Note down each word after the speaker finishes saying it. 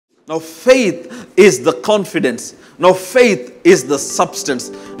Now faith is the confidence. Now faith is the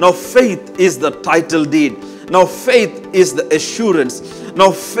substance. Now faith is the title deed. Now faith is the assurance.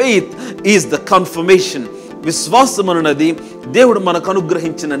 Now faith is the confirmation. విశ్వాసమనున్నది దేవుడు మనకు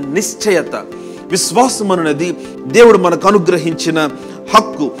అనుగ్రహించిన నిశ్చయత. విశ్వాసమనున్నది దేవుడు మనకు అనుగ్రహించిన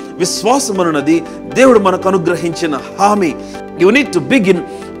హక్కు. విశ్వాసమనున్నది దేవుడు మనకు అనుగ్రహించిన హామీ. You need to begin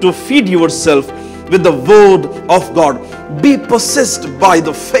to feed yourself with the word of God. Be possessed by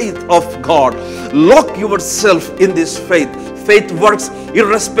the faith of God. Lock yourself in this faith. Faith works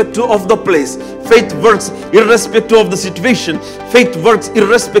irrespective of the place. Faith works irrespective of the situation. Faith works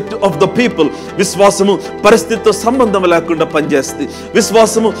irrespective of the people. విశ్వాసము పరిస్థితితో సంబంధం లేకుండా పనిచేస్తుంది.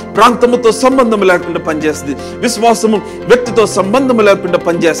 విశ్వాసము ప్రాంతముతో సంబంధం లేకుండా పనిచేస్తుంది. విశ్వాసము వ్యక్తితో సంబంధం లేకుండా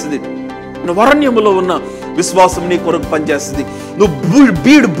పనిచేస్తుంది. నువ్వు అరణ్యములో ఉన్న విశ్వాసం నీ కొరకు పనిచేస్తుంది. నువ్వు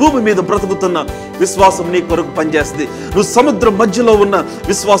బీడు భూమి మీద బ్రతుకుతున్న విశ్వాసం నీ కొరకు పనిచేస్తుంది. నువ్వు సముద్రం మధ్యలో ఉన్న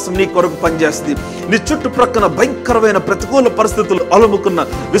విశ్వాసం నీ కొరకు పనిచేస్తుంది. నీ చుట్టుప్రక్కన భయంకరమైన ప్రతికూల పరిస్థితులు అలుముకున్న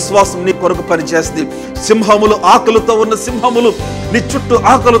విశ్వాసం నీ కొరకు పనిచేస్తుంది. సింహములు ఆకలితో ఉన్న సింహములు నీ చుట్టూ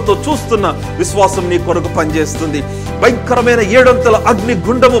ఆకలితో చూస్తున్న విశ్వాసం నీ కొరకు పనిచేస్తుంది. భయంకరమైన 7 అగ్ని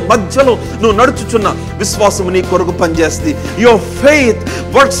గుండము మధ్యలో నువ్వు నడుచుచున్న విశ్వాసం నీ కొరకు పనిచేస్తుంది. Your faith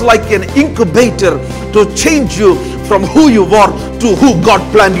works like an incubator to change you from who you are to who God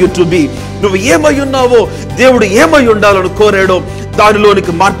planned you to be. నువ్వు ఏమై ఉన్నావో, దేవుడు ఏమై ఉండాలని కోరాడో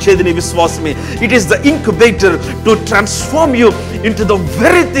దానిలోనికి మార్చేది నీ విశ్వాసమే. It is the incubator to transform you into the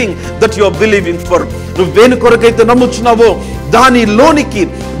very thing that you are believing for. నువ్వు దేని కొరకైతే నమ్ముచున్నావో దానిలోనికి,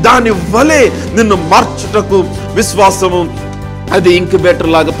 దాని వలె నిన్ను మార్చుటకు విశ్వాసము అది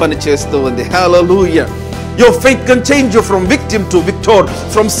ఇంక్యుబేటర్ లాగా పనిచేస్తూ ఉంది. హల్లెలూయా. Your faith can change you from victim to victor,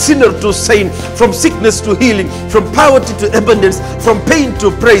 from sinner to saint, from sickness to healing, from poverty to abundance, from pain to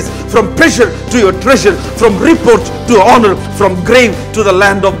praise, from pressure to your treasure, from reproach to honor, from grave to the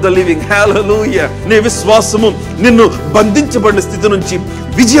land of the living. Hallelujah. నీ విశ్వాసము నిన్ను బంధించబడిన స్థితి నుంచి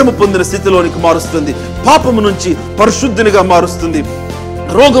విజయము పొందిన స్థితిలోనికి మారుస్తుంది. పాపము నుంచి పరిశుద్ధినిగా మారుస్తుంది.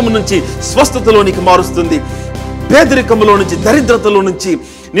 రోగము నుంచి స్వస్థతలోనికి మారుస్తుంది. పేదరికములో నుంచి, దరిద్రతలో నుంచి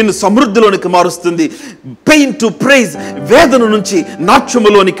నిన్ను సమృద్ధిలోనికి మారుస్తుంది. పెయిన్ టు ప్రైజ్, వేదన నుంచి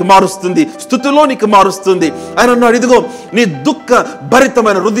నాట్యములోనికి మారుస్తుంది, స్తుతిలోనికి మారుస్తుంది. ఆయన అన్నాడు, ఇదిగో నీ దుఃఖ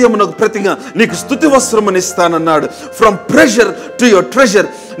భరితమైన హృదయమునకు ప్రతిగా నీకు స్తుతి వస్త్రమును ఇస్తానన్నాడు. From pressure to your treasure,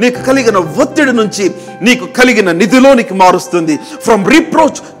 నీకు కలిగిన ఒత్తిడి నుంచి నీకు కలిగిన నిధిలోనికి మారుస్తుంది. ఫ్రమ్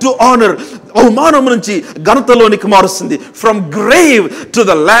రిప్రోచ్ టు ఆనర్, అవమానం నుంచి ఘనతలోనికి మారుస్తుంది. From grave to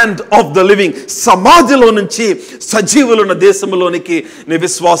the land of the living, సమాధిలో నుంచి సజీవులున్న దేశంలోనికి నీ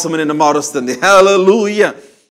విశ్వాసము నిన్ను మారుస్తుంది. హల్లెలూయా.